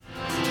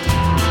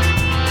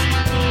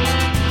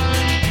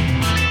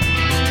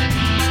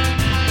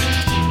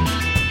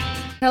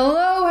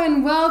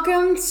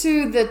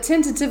to the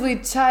tentatively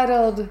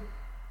titled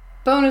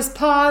bonus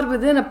pod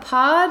within a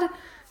pod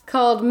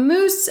called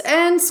Moose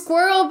and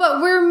Squirrel,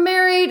 but we're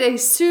married, a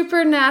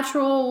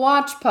supernatural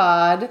watch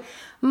pod.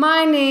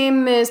 My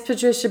name is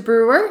Patricia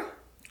Brewer.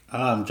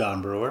 I'm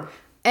John Brewer.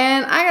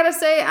 And I gotta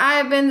say,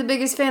 I've been the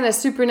biggest fan of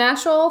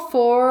Supernatural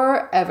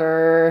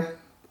forever.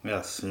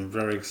 Yes, I'm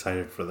very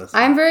excited for this.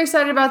 I'm very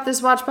excited about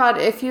this watch pod.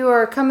 If you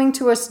are coming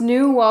to us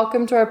new,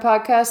 welcome to our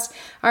podcast.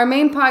 Our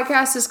main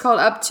podcast is called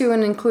Up to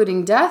and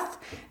Including Death.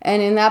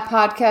 And in that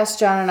podcast,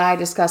 John and I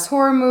discuss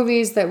horror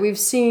movies that we've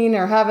seen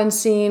or haven't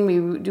seen.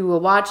 We do a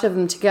watch of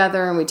them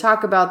together and we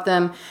talk about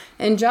them.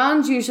 And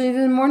John's usually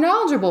the more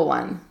knowledgeable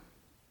one.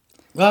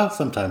 Well,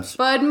 sometimes.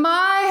 But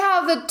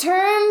how the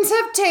turns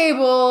have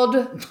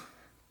tabled.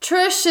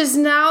 Trish is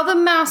now the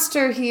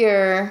master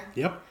here.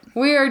 Yep.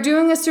 We are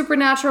doing a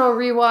Supernatural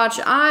rewatch.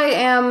 I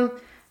am,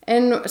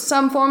 in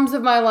some forms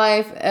of my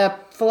life, a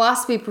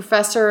philosophy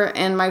professor,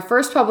 and my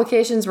first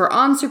publications were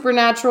on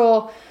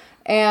Supernatural,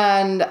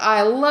 and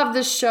I love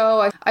this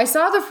show. I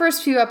saw the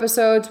first few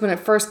episodes when it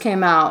first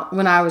came out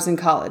when I was in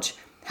college.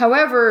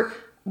 However,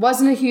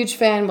 wasn't a huge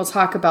fan. We'll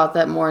talk about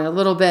that more in a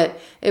little bit.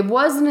 It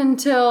wasn't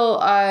until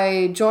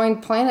I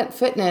joined Planet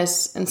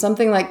Fitness in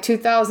something like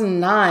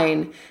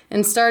 2009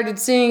 and started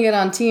seeing it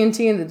on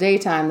TNT in the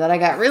daytime that I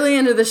got really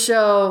into the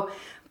show,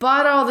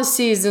 bought all the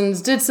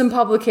seasons, did some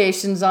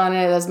publications on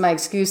it as my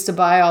excuse to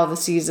buy all the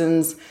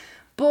seasons.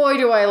 Boy,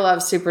 do I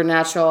love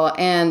Supernatural,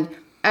 and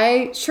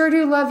I sure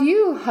do love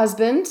you,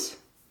 husband.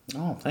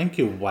 Oh, thank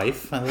you,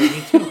 wife. I love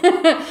you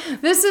too.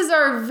 This is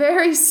our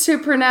very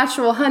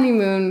Supernatural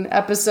honeymoon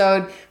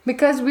episode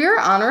because we're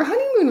on our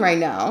honeymoon right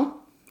now.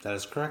 That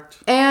is correct.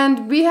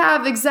 And we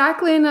have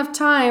exactly enough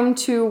time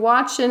to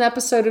watch an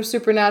episode of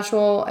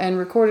Supernatural and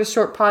record a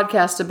short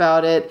podcast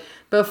about it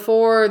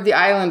before the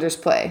Islanders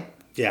play.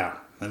 Yeah,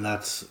 and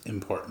that's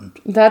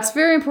important. That's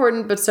very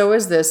important, but so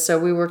is this. So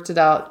we worked it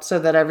out so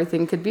that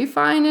everything could be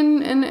fine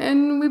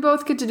and we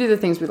both get to do the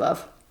things we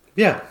love.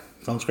 Yeah,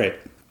 sounds great.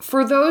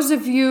 For those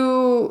of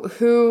you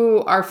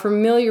who are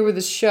familiar with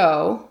the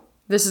show,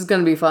 this is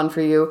going to be fun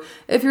for you.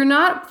 If you're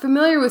not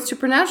familiar with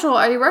Supernatural,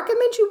 I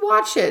recommend you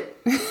watch it.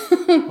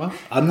 Well,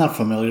 I'm not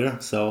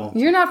familiar, so...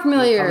 You're not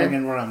familiar. You're coming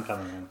in where I'm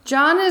coming in.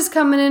 John is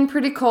coming in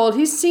pretty cold.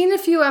 He's seen a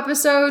few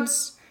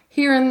episodes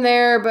here and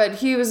there, but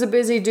he was a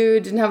busy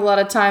dude, didn't have a lot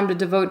of time to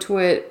devote to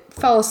it,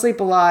 fell asleep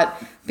a lot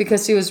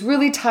because he was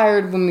really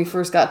tired when we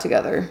first got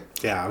together.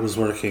 Yeah, I was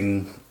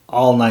working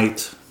all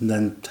night, and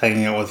then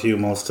hanging out with you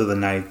most of the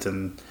night,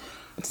 and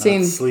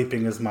not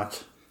sleeping as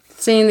much.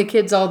 Seeing the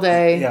kids all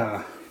day.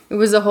 Yeah. It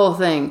was a whole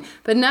thing.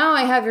 But now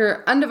I have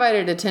your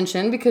undivided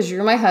attention because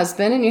you're my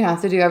husband and you have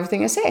to do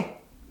everything I say.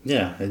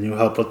 Yeah, and you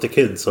help with the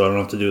kids, so I don't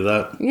have to do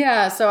that.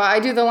 Yeah, so I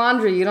do the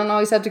laundry. You don't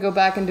always have to go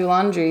back and do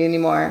laundry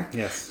anymore.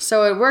 Yes.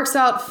 So it works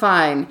out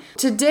fine.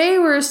 Today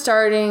we're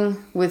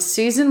starting with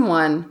Season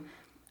 1,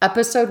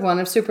 Episode 1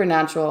 of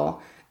Supernatural.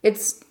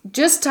 It's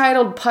just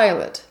titled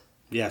Pilot.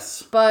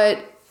 Yes.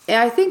 But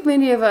I think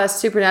many of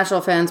us Supernatural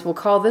fans will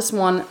call this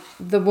one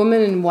The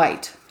Woman in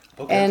White.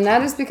 Okay. And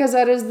that is because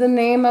that is the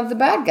name of the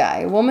bad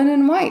guy, Woman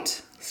in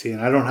White. See,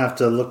 and I don't have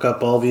to look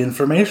up all the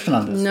information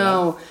on this.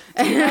 No.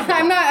 I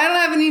don't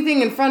have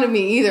anything in front of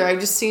me either. I've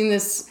just seen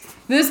this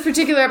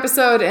particular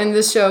episode and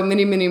this show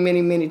many, many,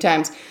 many, many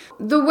times.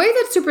 The way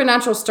that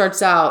Supernatural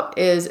starts out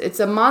is it's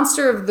a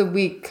Monster of the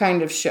Week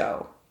kind of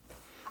show.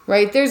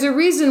 Right? There's a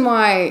reason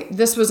why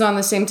this was on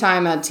the same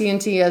time at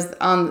TNT as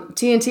on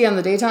TNT on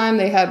the daytime.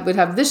 They would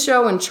have this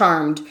show and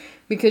Charmed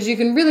because you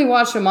can really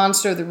watch a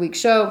Monster of the Week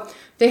show.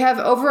 They have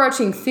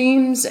overarching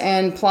themes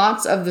and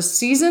plots of the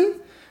season,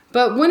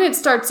 but when it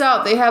starts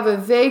out, they have a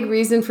vague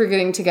reason for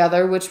getting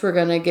together, which we're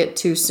going to get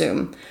to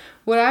soon.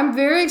 What I'm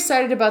very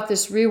excited about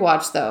this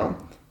rewatch, though,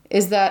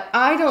 is that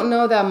I don't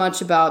know that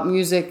much about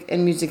music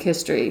and music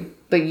history,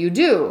 but you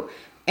do.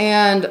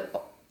 And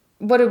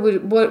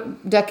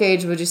what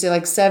decades would you say?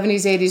 Like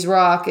 70s, 80s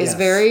rock is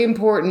very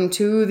important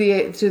to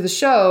the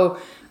show.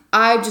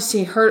 I've just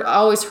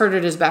always heard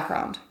it as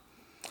background.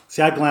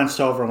 See, I glanced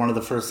over. One of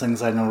the first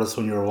things I noticed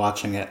when you were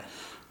watching it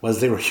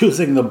was they were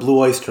using the Blue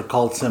Oyster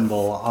Cult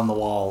symbol on the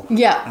wall.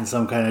 Yeah. In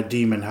some kind of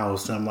demon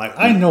house. And I'm like,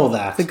 I know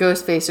that. The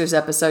Ghostfacers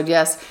episode,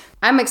 yes.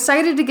 I'm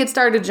excited to get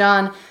started,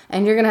 John.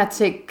 And you're going to have to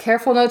take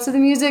careful notes of the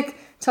music.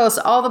 Tell us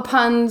all the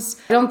puns.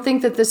 I don't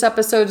think that this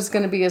episode is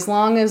going to be as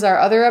long as our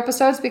other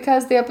episodes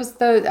because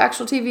the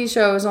actual TV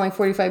show is only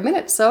 45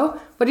 minutes. So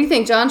what do you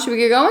think, John? Should we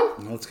get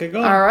going? Let's get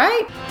going. All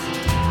right.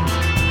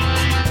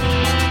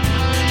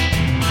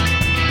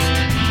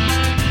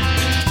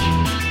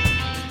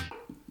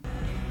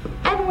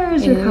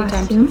 Where's your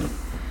costume?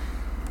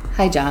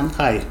 Hi, John.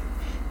 Hi.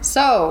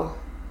 So,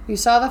 you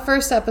saw the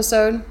first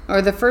episode,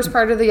 or the first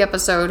part of the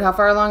episode. How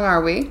far along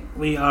are we?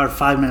 We are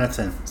 5 minutes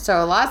in.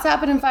 So, lots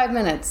happened in 5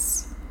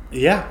 minutes.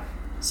 Yeah.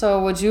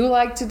 So, would you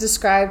like to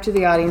describe to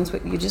the audience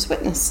what you just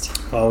witnessed?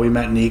 Well, we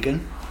met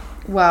Negan.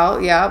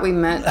 Well, yeah, we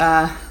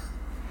met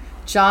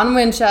John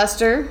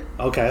Winchester.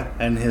 Okay,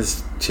 and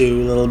his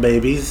two little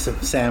babies,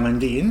 Sam and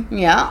Dean.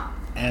 Yeah.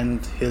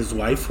 And his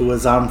wife, who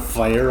was on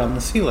fire on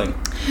the ceiling.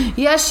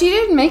 Yeah, she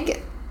didn't make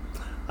it.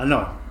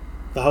 No.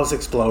 The house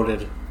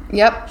exploded.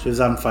 Yep. She was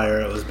on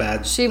fire. It was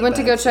bad. She went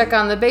to go check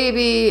on the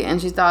baby,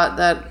 and she thought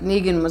that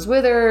Negan was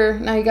with her.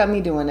 Now you got me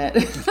doing it.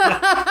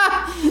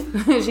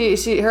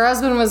 Her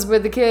husband was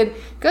with the kid.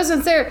 Goes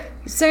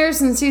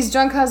downstairs and sees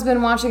drunk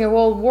husband watching a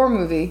World War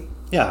movie.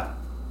 Yeah.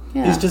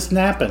 He's just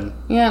napping.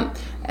 Yeah.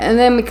 And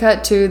then we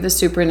cut to the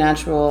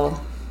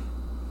supernatural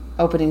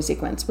opening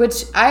sequence,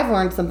 which I've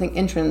learned something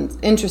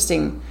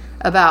interesting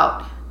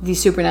about the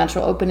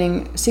supernatural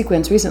opening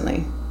sequence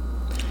recently.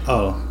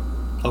 Oh,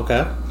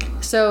 okay.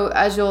 So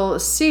as you'll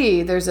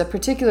see, there's a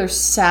particular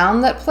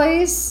sound that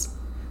plays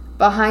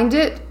behind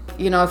it.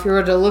 You know, if you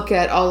were to look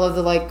at all of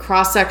the like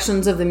cross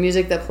sections of the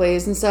music that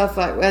plays and stuff,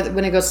 like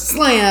when it goes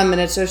slam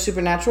and it's so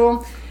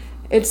supernatural,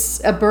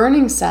 it's a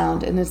burning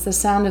sound, and it's the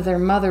sound of their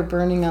mother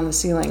burning on the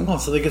ceiling. Oh,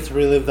 so they get to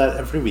relive that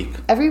every week.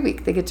 Every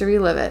week they get to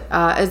relive it.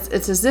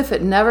 It's as if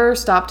it never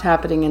stopped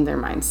happening in their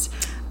minds.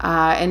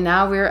 And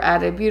now we're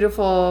at a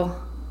beautiful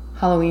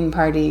Halloween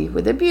party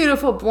with a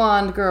beautiful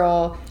blonde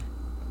girl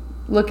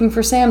looking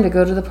for Sam to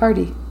go to the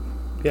party.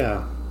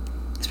 Yeah.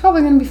 It's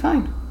probably going to be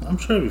fine. I'm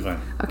sure it'll be fine.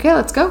 Okay,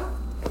 let's go.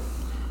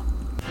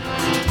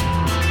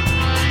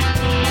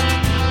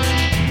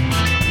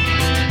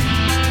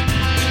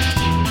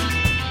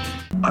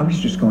 I was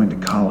just going to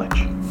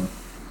college.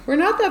 We're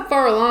not that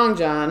far along,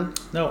 John.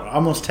 No,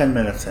 almost 10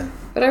 minutes in.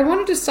 But I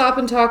wanted to stop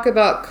and talk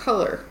about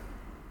color.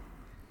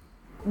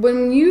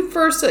 When you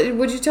first,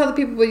 would you tell the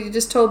people what you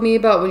just told me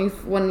about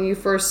when you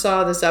first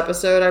saw this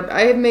episode?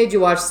 I have made you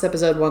watch this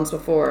episode once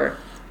before.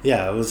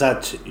 Yeah, it was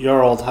at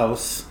your old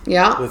house.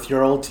 Yeah. With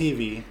your old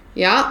TV.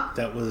 Yeah.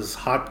 That was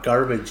hot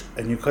garbage,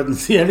 and you couldn't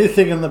see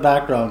anything in the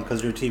background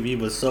because your TV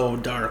was so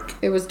dark.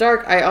 It was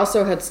dark. I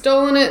also had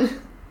stolen it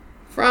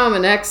from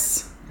an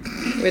ex,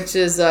 which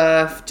is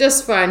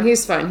just fine.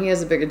 He's fine. He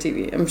has a bigger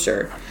TV, I'm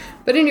sure.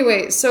 But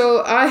anyway,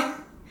 So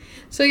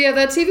yeah,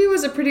 that TV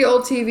was a pretty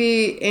old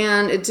TV,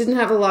 and it didn't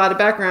have a lot of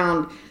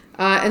background.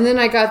 And then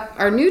I got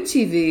our new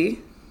TV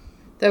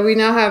that we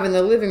now have in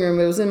the living room.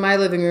 It was in my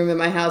living room in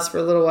my house for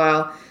a little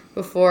while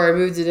before I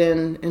moved it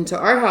into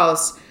our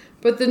house.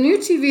 But the new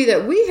TV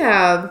that we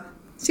have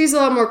sees a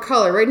lot more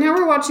color. Right now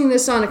we're watching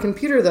this on a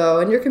computer, though,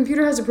 and your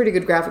computer has a pretty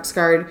good graphics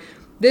card.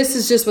 This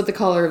is just what the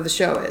color of the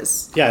show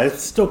is. Yeah,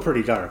 it's still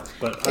pretty dark,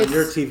 but on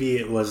your TV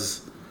it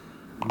was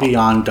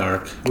beyond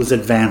dark. It was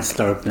advanced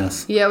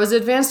darkness. Yeah, it was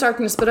advanced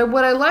darkness. But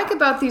what I like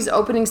about these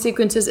opening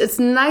sequences, it's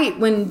night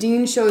when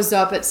Dean shows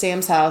up at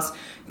Sam's house.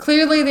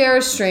 Clearly they are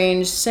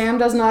estranged. Sam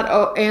does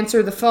not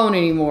answer the phone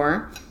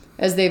anymore,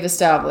 as they've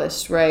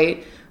established,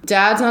 right?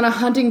 Dad's on a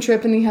hunting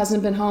trip and he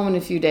hasn't been home in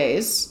a few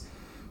days.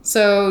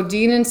 So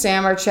Dean and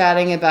Sam are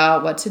chatting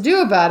about what to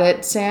do about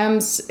it.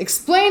 Sam's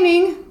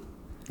explaining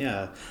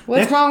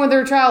what's wrong with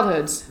their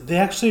childhoods. They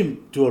actually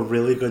do a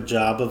really good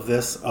job of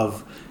this,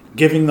 of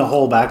giving the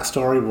whole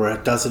backstory where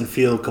it doesn't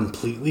feel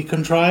completely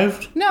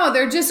contrived. No,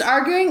 they're just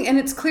arguing, and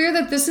it's clear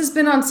that this has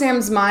been on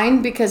Sam's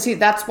mind because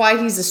that's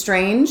why he's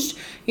estranged.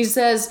 He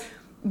says,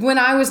 when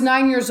I was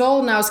 9 years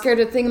old and I was scared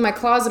of a thing in my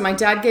closet, my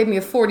dad gave me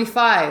a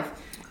 .45.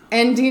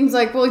 And Dean's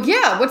like, well,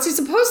 yeah, what's he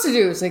supposed to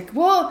do? It's like,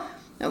 well,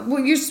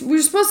 we're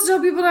supposed to tell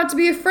people not to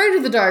be afraid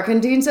of the dark.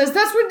 And Dean says,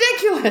 that's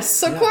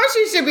ridiculous. Of course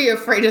you should be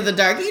afraid of the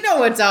dark. You know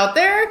what's out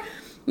there.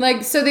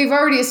 Like, so they've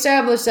already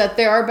established that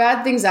there are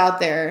bad things out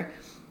there.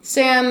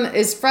 Sam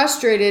is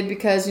frustrated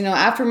because,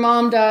 after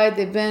Mom died,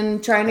 they've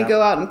been trying to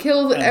go out and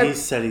kill... And he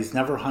said he's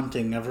never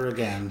hunting ever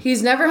again.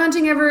 He's never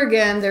hunting ever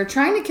again. They're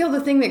trying to kill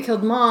the thing that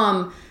killed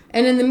Mom,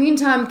 and in the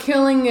meantime,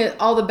 killing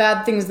all the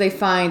bad things they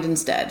find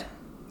instead.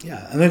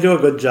 Yeah, and they do a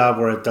good job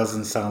where it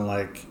doesn't sound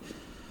like...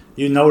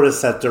 You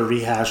notice that they're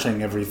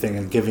rehashing everything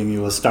and giving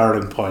you a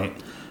starting point,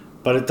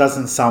 but it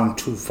doesn't sound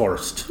too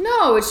forced.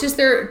 No, it's just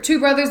they're two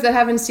brothers that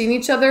haven't seen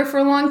each other for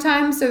a long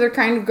time, so they're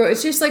kind of...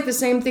 It's just like the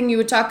same thing you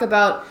would talk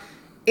about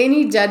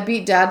any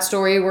deadbeat dad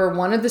story where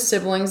one of the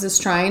siblings is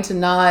trying to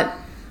not...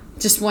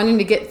 just wanting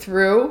to get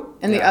through,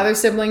 and the other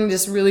sibling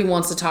just really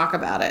wants to talk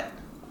about it.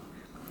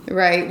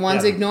 Right?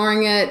 One's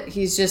ignoring it.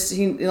 He's just...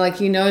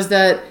 He knows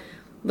that...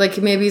 Like,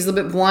 maybe he's a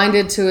little bit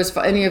blinded to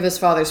any of his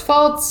father's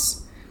faults.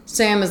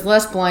 Sam is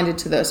less blinded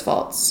to those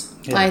faults.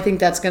 Yeah. I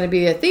think that's going to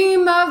be a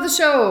theme of the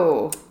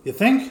show. You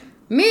think?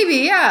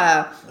 Maybe,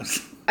 yeah.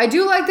 I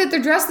do like that they're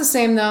dressed the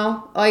same,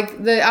 though.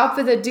 Like, the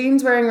outfit that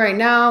Dean's wearing right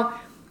now,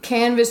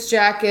 canvas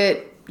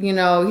jacket,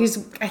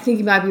 I think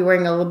he might be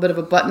wearing a little bit of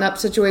a button-up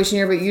situation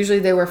here, but usually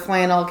they wear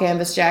flannel,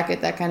 canvas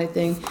jacket, that kind of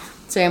thing.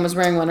 Sam was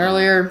wearing one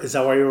earlier. Is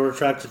that why you were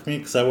attracted to me?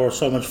 Because I wore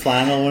so much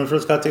flannel when we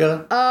first got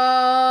together?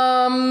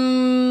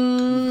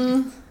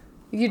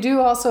 You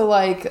do also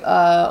like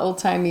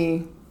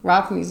old-timey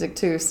rock music,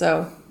 too,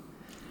 so...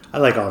 I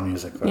like all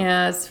music, though.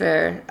 Yeah, that's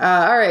fair.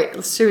 All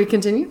right, should we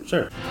continue?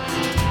 Sure.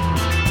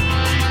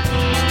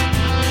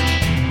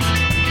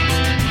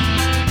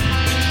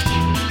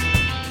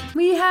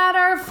 We had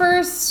our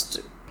first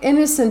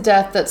innocent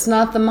death that's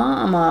not the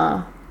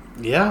mama.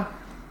 Yeah?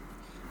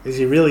 Is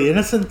he really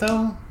innocent,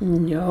 though?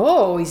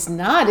 No, he's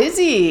not, is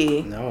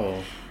he?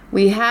 No.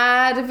 We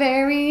had a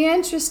very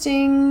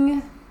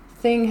interesting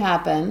thing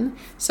happen.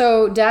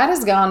 So Dad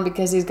is gone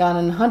because he's gone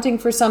and hunting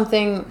for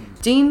something.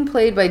 Dean,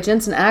 played by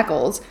Jensen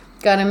Ackles,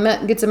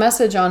 gets a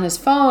message on his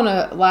phone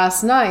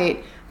last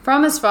night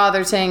from his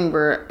father saying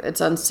it's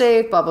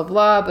unsafe, blah, blah,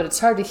 blah, but it's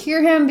hard to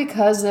hear him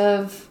because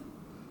of...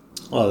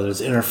 Well,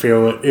 there's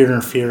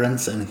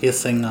interference and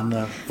hissing on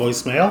the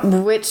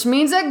voicemail. Which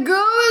means a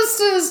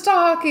ghost is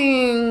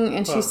talking.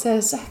 And she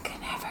says, I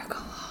can never go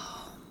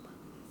home.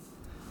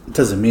 It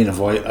doesn't mean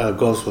a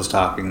ghost was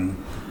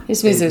talking.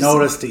 This means they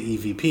noticed the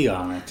EVP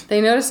on it. They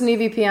noticed an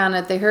EVP on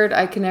it. They heard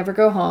I can never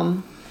go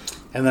home.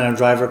 And then a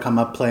driver come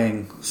up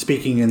playing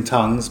Speaking in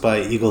Tongues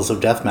by Eagles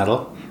of Death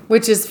Metal.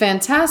 Which is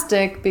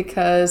fantastic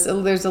because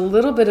there's a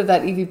little bit of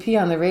that EVP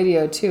on the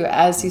radio too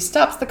as he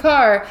stops the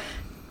car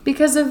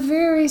because a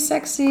very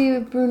sexy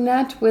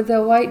brunette with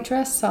a white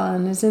dress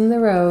on is in the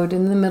road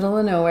in the middle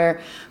of nowhere.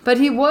 But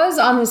he was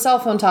on his cell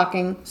phone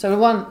talking, so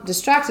one,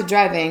 distracted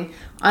driving,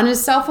 on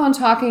his cell phone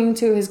talking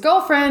to his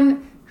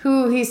girlfriend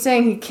who he's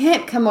saying he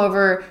can't come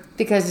over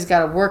because he's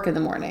got to work in the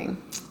morning.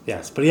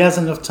 Yes, but he has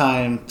enough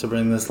time to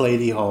bring this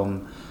lady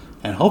home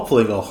and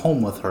hopefully go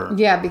home with her.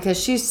 Yeah,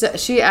 because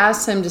she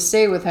asked him to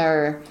stay with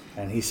her.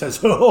 And he says,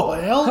 oh,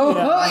 hell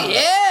yeah. Oh,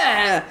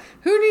 yeah.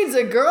 Who needs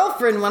a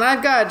girlfriend when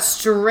I've got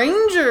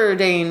stranger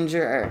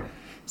danger?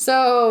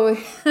 So,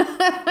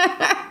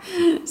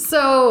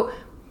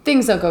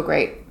 things don't go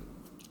great.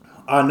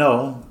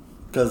 No,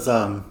 because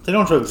they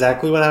don't show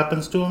exactly what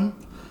happens to him.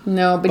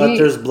 No, but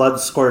there's blood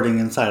squirting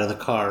inside of the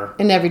car.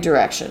 In every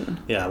direction.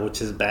 Yeah, which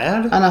is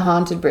bad. On a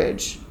haunted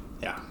bridge.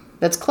 Yeah.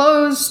 That's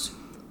closed.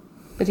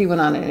 But he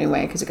went on it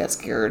anyway because he got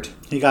scared.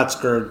 He got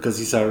scared because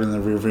he saw her in the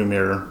rearview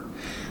mirror.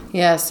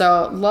 Yeah,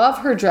 so love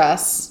her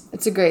dress.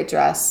 It's a great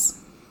dress.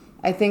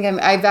 I think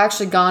I've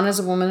actually gone as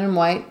a woman in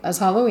white at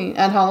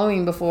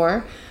Halloween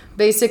before.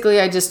 Basically,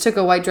 I just took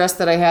a white dress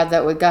that I had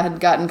that had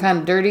gotten kind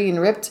of dirty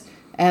and ripped,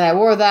 and I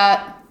wore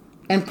that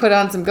and put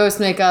on some ghost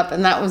makeup,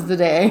 and that was the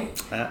day.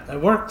 It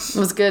works. It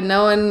was good.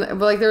 No one,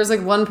 there was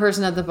one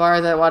person at the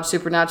bar that watched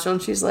Supernatural,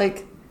 and she's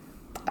like,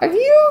 "Are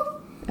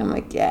you?" I'm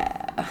like,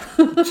 "Yeah."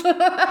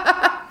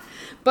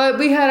 But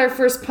we had our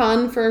first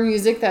pun for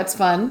music. That's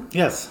fun.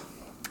 Yes.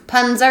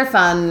 Puns are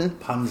fun.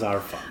 Puns are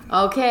fun.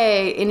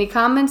 Okay. Any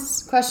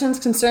comments, questions,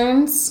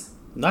 concerns?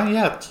 Not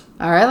yet.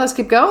 All right, let's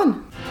keep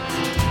going.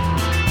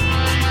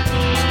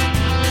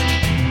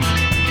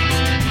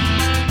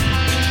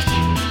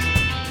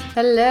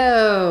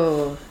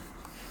 Hello.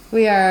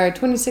 We are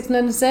 26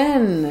 minutes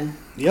in.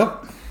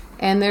 Yep.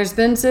 And there's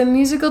been some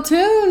musical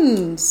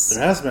tunes.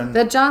 There has been.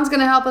 That John's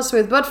going to help us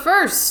with. But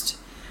first,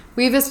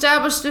 we've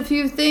established a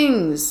few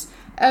things.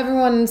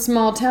 Everyone in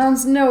small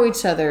towns know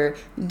each other.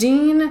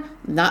 Dean,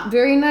 not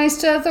very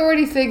nice to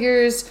authority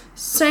figures.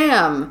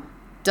 Sam,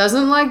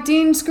 doesn't like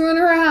Dean screwing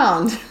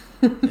around.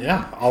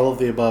 Yeah, all of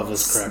the above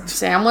is correct.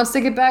 Sam wants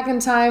to get back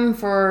in time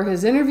for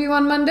his interview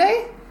on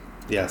Monday.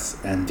 Yes,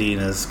 and Dean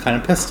is kind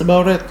of pissed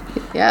about it.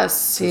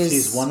 Yes,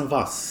 he's one of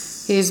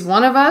us. He's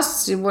one of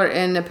us,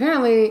 and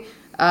apparently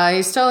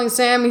he's telling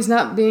Sam he's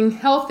not being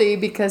healthy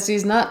because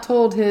he's not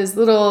told his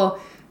little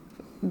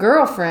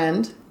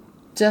girlfriend,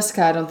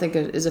 Jessica, I don't think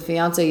is a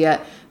fiance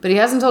yet, but he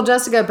hasn't told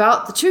Jessica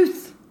about the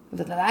truth of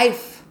the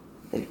life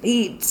that he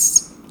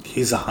leads.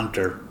 He's a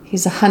hunter.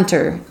 He's a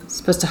hunter. He's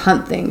supposed to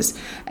hunt things.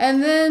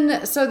 And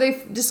then, so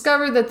they've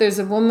discovered that there's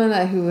a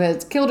woman who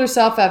has killed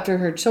herself after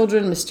her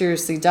children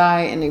mysteriously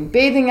die in a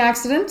bathing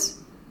accident.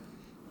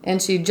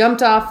 And she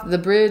jumped off the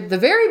bridge, the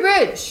very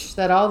bridge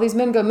that all these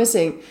men go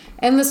missing.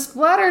 And the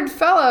splattered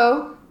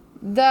fellow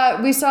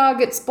that we saw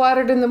get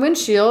splattered in the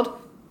windshield,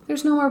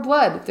 there's no more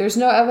blood. There's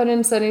no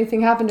evidence that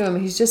anything happened to him.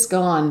 He's just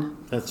gone.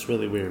 That's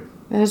really weird.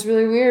 And it's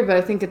really weird, but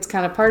I think it's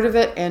kind of part of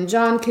it. And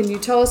John, can you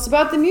tell us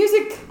about the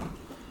music?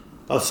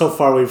 So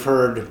far we've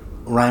heard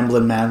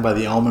Ramblin' Man by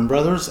the Allman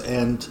Brothers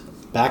and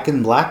Back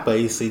in Black by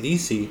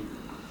AC/DC.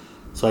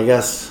 So I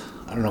guess,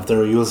 I don't know if they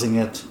were using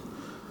it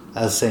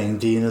as saying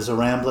Dean is a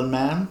Ramblin'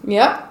 Man.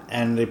 Yep.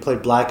 And they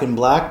played Black in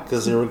Black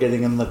because they were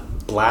getting in the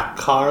black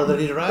car that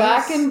he drives.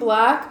 Back in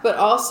Black, but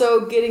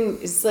also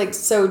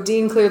so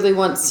Dean clearly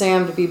wants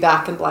Sam to be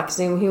back in black.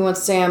 He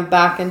wants Sam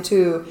back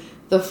into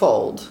the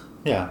fold.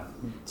 Yeah.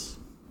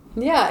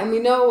 Yeah, and we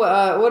know,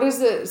 what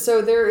is it?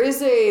 So there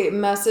is a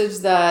message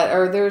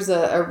there's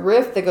a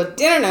riff that goes,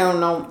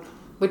 no,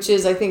 which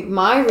is, I think,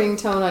 my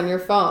ringtone on your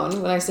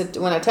phone when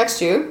I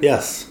text you.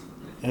 Yes.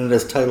 And it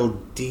is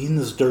titled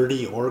Dean's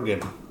Dirty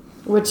Organ.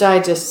 Which I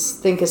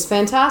just think is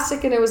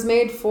fantastic, and it was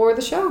made for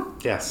the show.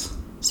 Yes.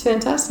 It's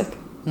fantastic.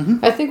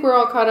 Mm-hmm. I think we're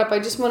all caught up. I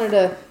just wanted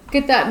to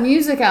get that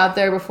music out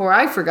there before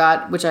I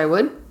forgot, which I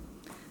would.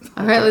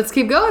 All right, let's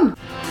keep going.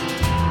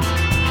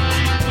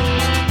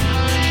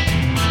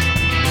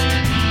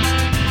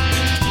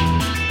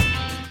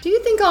 Do you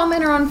think all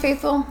men are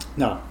unfaithful?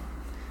 No.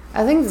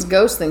 I think this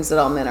ghost thinks that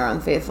all men are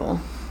unfaithful.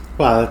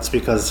 Well, that's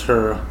because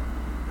her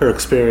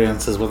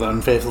experience is with an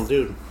unfaithful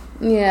dude.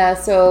 Yeah,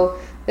 so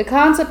the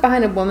concept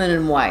behind A Woman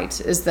in White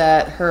is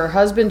that her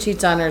husband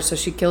cheats on her, so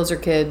she kills her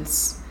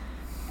kids,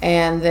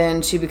 and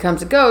then she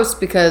becomes a ghost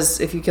because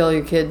if you kill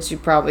your kids, you're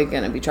probably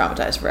going to be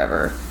traumatized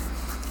forever.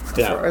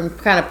 Yeah. and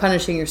kind of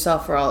punishing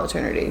yourself for all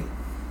eternity.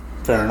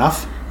 Fair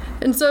enough.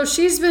 And so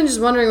she's been just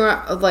wandering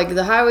around, like,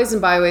 the highways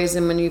and byways,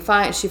 and when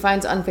she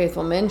finds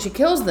unfaithful men, she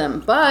kills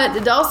them. But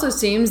it also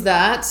seems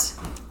that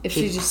if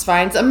she just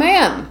finds a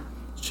man,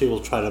 she will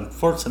try to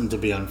force him to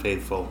be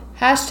unfaithful.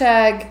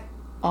 Hashtag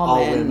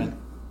all men. Women.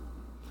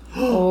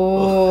 Oh.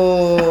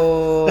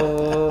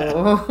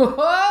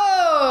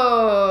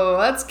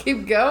 Let's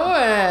keep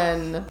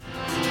going.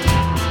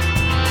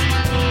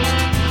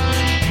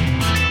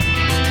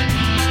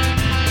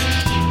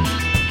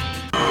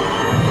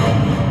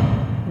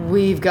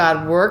 We've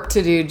got work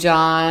to do,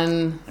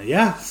 John.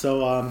 Yeah,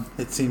 so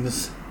it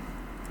seems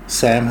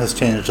Sam has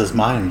changed his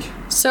mind.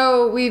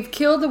 So we've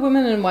killed the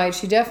woman in white.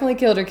 She definitely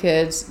killed her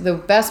kids. The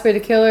best way to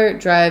kill her,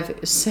 drive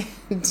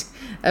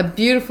a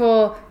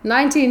beautiful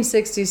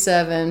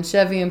 1967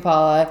 Chevy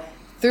Impala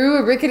through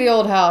a rickety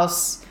old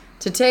house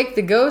to take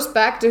the ghost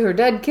back to her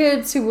dead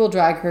kids, who will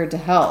drag her to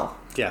hell.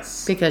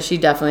 Yes. Because she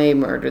definitely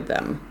murdered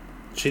them.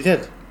 She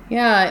did.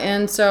 Yeah,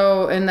 and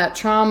that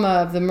trauma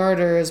of the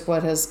murder is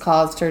what has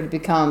caused her to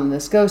become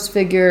this ghost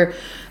figure.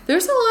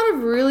 There's a lot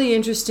of really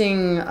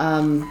interesting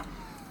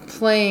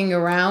playing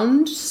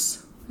around,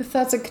 if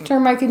that's a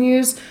term I can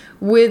use,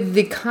 with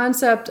the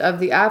concept of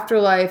the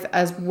afterlife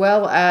as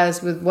well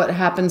as with what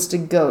happens to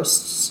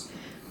ghosts.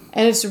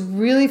 And it's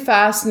really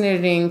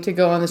fascinating to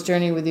go on this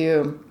journey with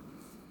you,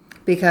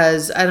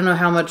 because I don't know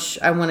how much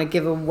I want to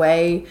give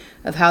away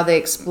of how they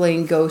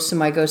explain ghosts and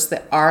why ghosts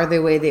that are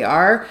the way they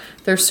are.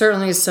 There's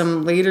certainly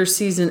some later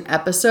season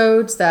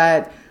episodes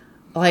that,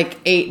 like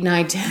 8,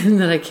 9, 10,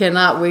 that I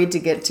cannot wait to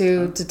get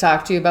to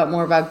talk to you about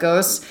more about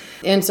ghosts.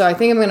 And so I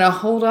think I'm going to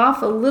hold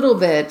off a little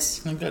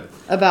bit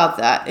about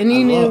that. And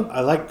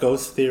I like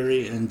ghost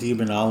theory and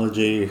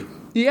demonology.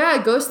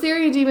 Yeah, ghost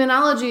theory and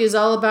demonology is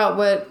all about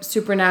what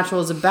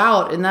Supernatural is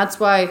about. And that's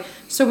why,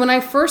 so when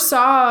I first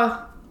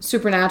saw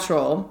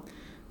Supernatural,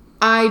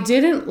 I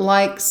didn't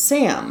like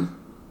Sam.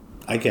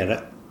 I get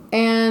it.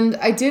 And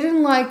I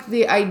didn't like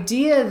the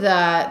idea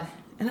that,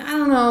 and I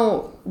don't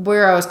know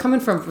where I was coming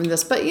from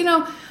this, but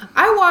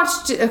I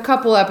watched a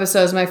couple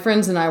episodes. My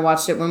friends and I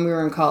watched it when we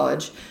were in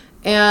college.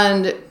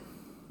 And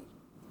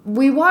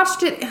we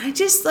watched it, and I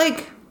just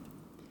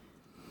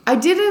I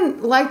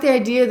didn't like the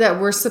idea that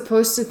we're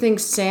supposed to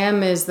think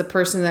Sam is the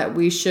person that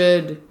we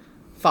should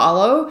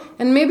follow.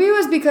 And maybe it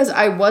was because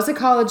I was a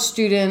college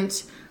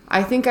student.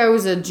 I think I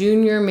was a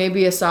junior,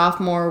 maybe a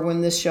sophomore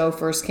when this show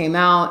first came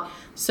out.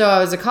 So I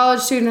was a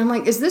college student. I'm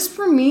like, is this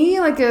for me?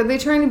 Like, are they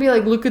trying to be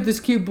like, look at this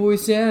cute boy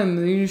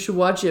Sam, you should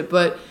watch it.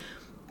 But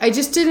I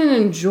just didn't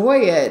enjoy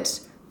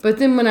it. But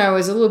then when I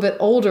was a little bit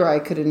older, I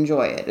could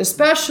enjoy it.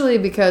 Especially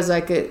because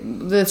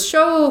the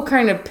show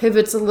kind of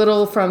pivots a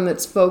little from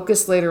its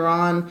focus later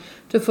on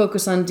to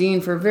focus on Dean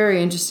for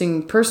very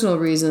interesting personal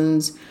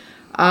reasons.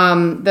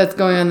 That's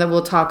going on that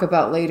we'll talk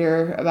about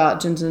later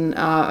about Jensen,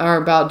 or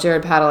about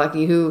Jared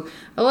Padalecki, who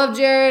I love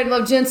Jared,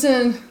 love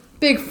Jensen,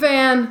 big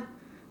fan.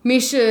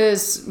 Misha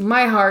is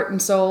my heart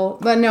and soul.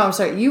 But no, I'm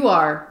sorry, you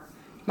are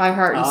my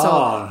heart and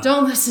soul.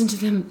 Don't listen to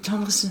them.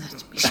 Don't listen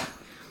to Misha.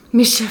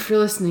 Misha, if you're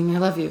listening, I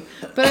love you.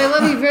 But I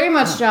love you very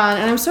much, John,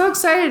 and I'm so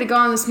excited to go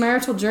on this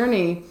marital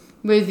journey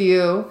with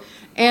you.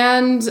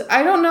 And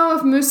I don't know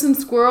if Moose and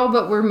Squirrel,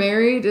 but we're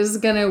married is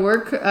going to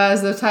work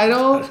as the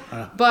title.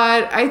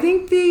 But I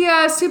think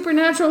the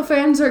Supernatural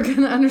fans are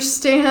going to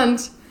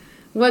understand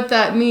what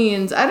that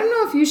means. I don't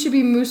know if you should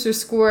be Moose or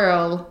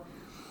Squirrel,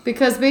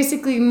 because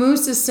basically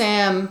Moose is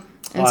Sam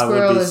and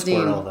Squirrel is Dean.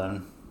 Squirrel,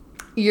 then.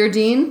 You're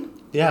Dean?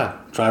 Yeah,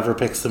 driver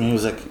picks the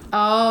music.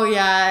 Oh,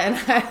 yeah.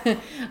 And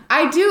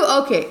I do.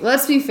 Okay,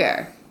 let's be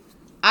fair.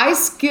 I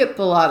skip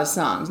a lot of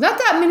songs. Not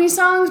that many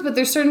songs, but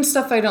there's certain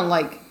stuff I don't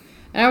like.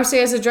 And I would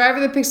say as a driver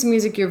that picks the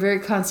music, you're very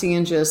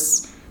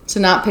conscientious to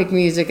not pick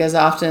music as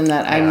often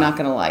that I'm not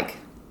going to like.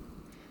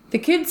 The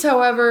kids,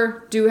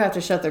 however, do have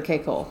to shut their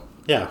cake hole.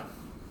 Yeah.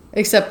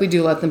 Except we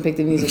do let them pick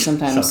the music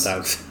sometimes.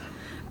 Sometimes.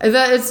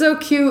 It's so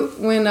cute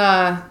when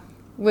a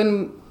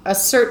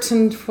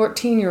certain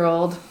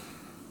 14-year-old,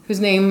 whose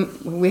name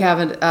we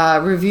haven't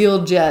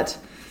revealed yet,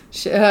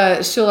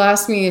 she'll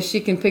ask me if she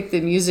can pick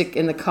the music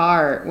in the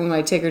car when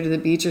I take her to the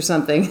beach or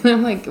something. And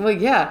I'm like, well,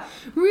 yeah.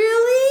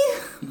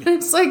 Really?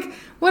 It's like,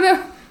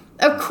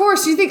 of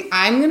course, you think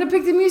I'm going to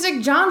pick the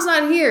music? John's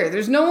not here.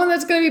 There's no one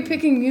that's going to be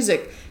picking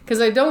music,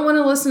 because I don't want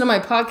to listen to my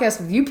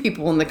podcast with you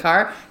people in the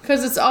car,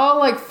 because it's all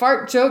like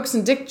fart jokes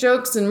and dick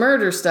jokes and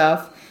murder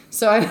stuff.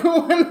 So I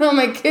don't want all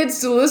my kids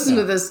to listen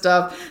to this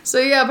stuff. So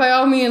yeah, by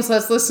all means,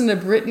 let's listen to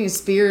Britney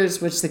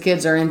Spears, which the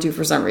kids are into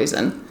for some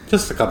reason.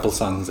 Just a couple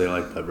songs they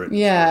like by Britney.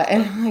 Yeah,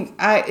 and I'm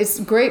like, it's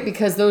great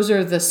because those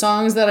are the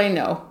songs that I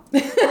know.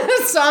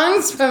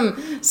 Songs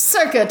from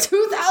circa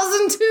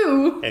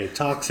 2002. Hey,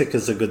 Toxic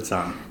is a good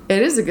song.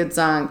 It is a good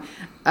song.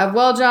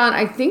 Well, John,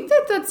 I think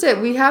that's it.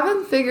 We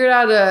haven't figured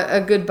out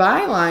a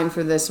goodbye line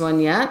for this one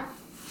yet.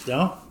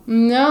 No?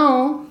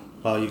 No.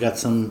 Well, you got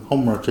some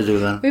homework to do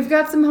then. We've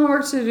got some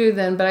homework to do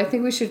then, but I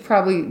think we should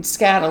probably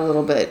scat a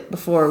little bit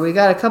before. We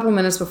got a couple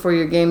minutes before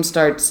your game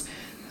starts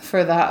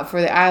for the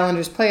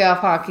Islanders playoff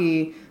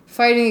hockey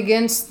fighting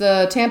against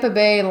the Tampa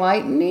Bay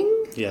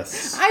Lightning.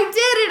 Yes. I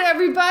did it,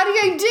 everybody.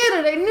 I did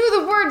it. I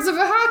knew the words of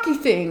a hockey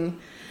thing.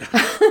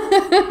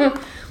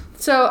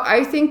 So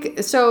I think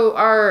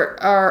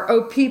our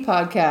OP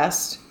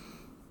podcast,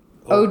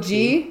 OG.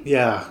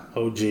 Yeah,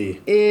 OG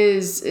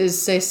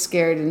is Stay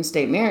Scared and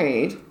Stay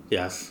Married.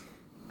 Yes.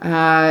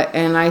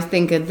 And I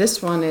think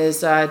this one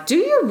is do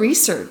your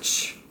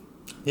research.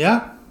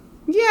 Yeah.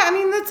 Yeah, I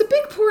mean that's a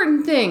big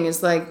important thing.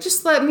 Is like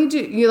just let me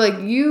do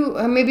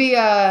maybe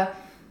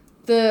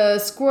the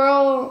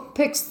squirrel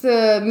picks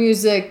the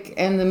music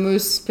and the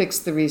moose picks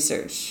the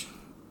research.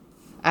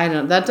 I don't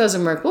know. That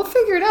doesn't work. We'll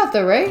figure it out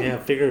though, right? Yeah,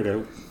 figure it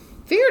out.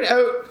 Figure it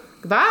out.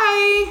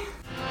 Goodbye.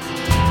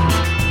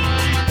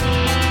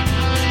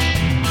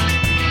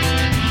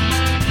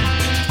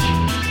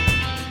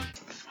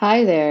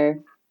 Hi there.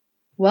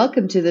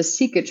 Welcome to the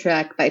Secret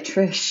Track by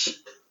Trish.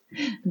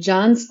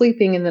 John's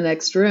sleeping in the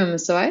next room,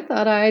 so I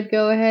thought I'd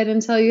go ahead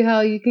and tell you how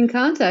you can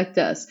contact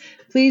us.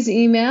 Please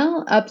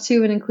email up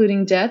to and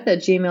including death at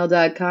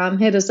gmail.com.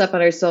 Hit us up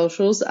on our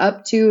socials,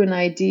 up to an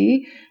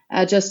ID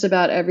at just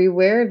about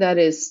everywhere. That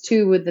is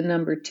 2 with the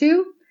number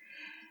 2.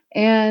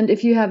 And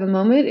if you have a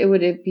moment, it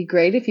would be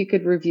great if you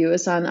could review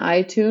us on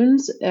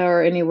iTunes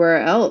or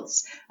anywhere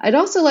else. I'd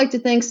also like to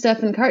thank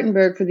Stefan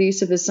Kartenberg for the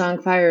use of his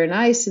song Fire and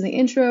Ice in the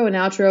intro and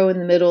outro in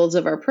the middles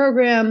of our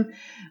program.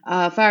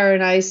 Fire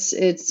and Ice,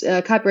 it's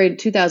copyrighted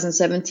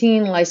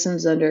 2017,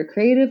 licensed under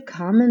Creative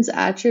Commons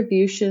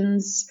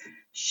Attributions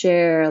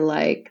Share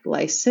Alike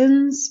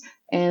license.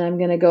 And I'm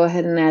going to go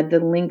ahead and add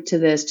the link to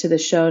this to the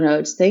show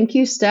notes. Thank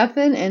you,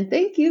 Stefan, and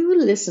thank you,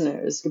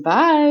 listeners.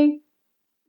 Goodbye.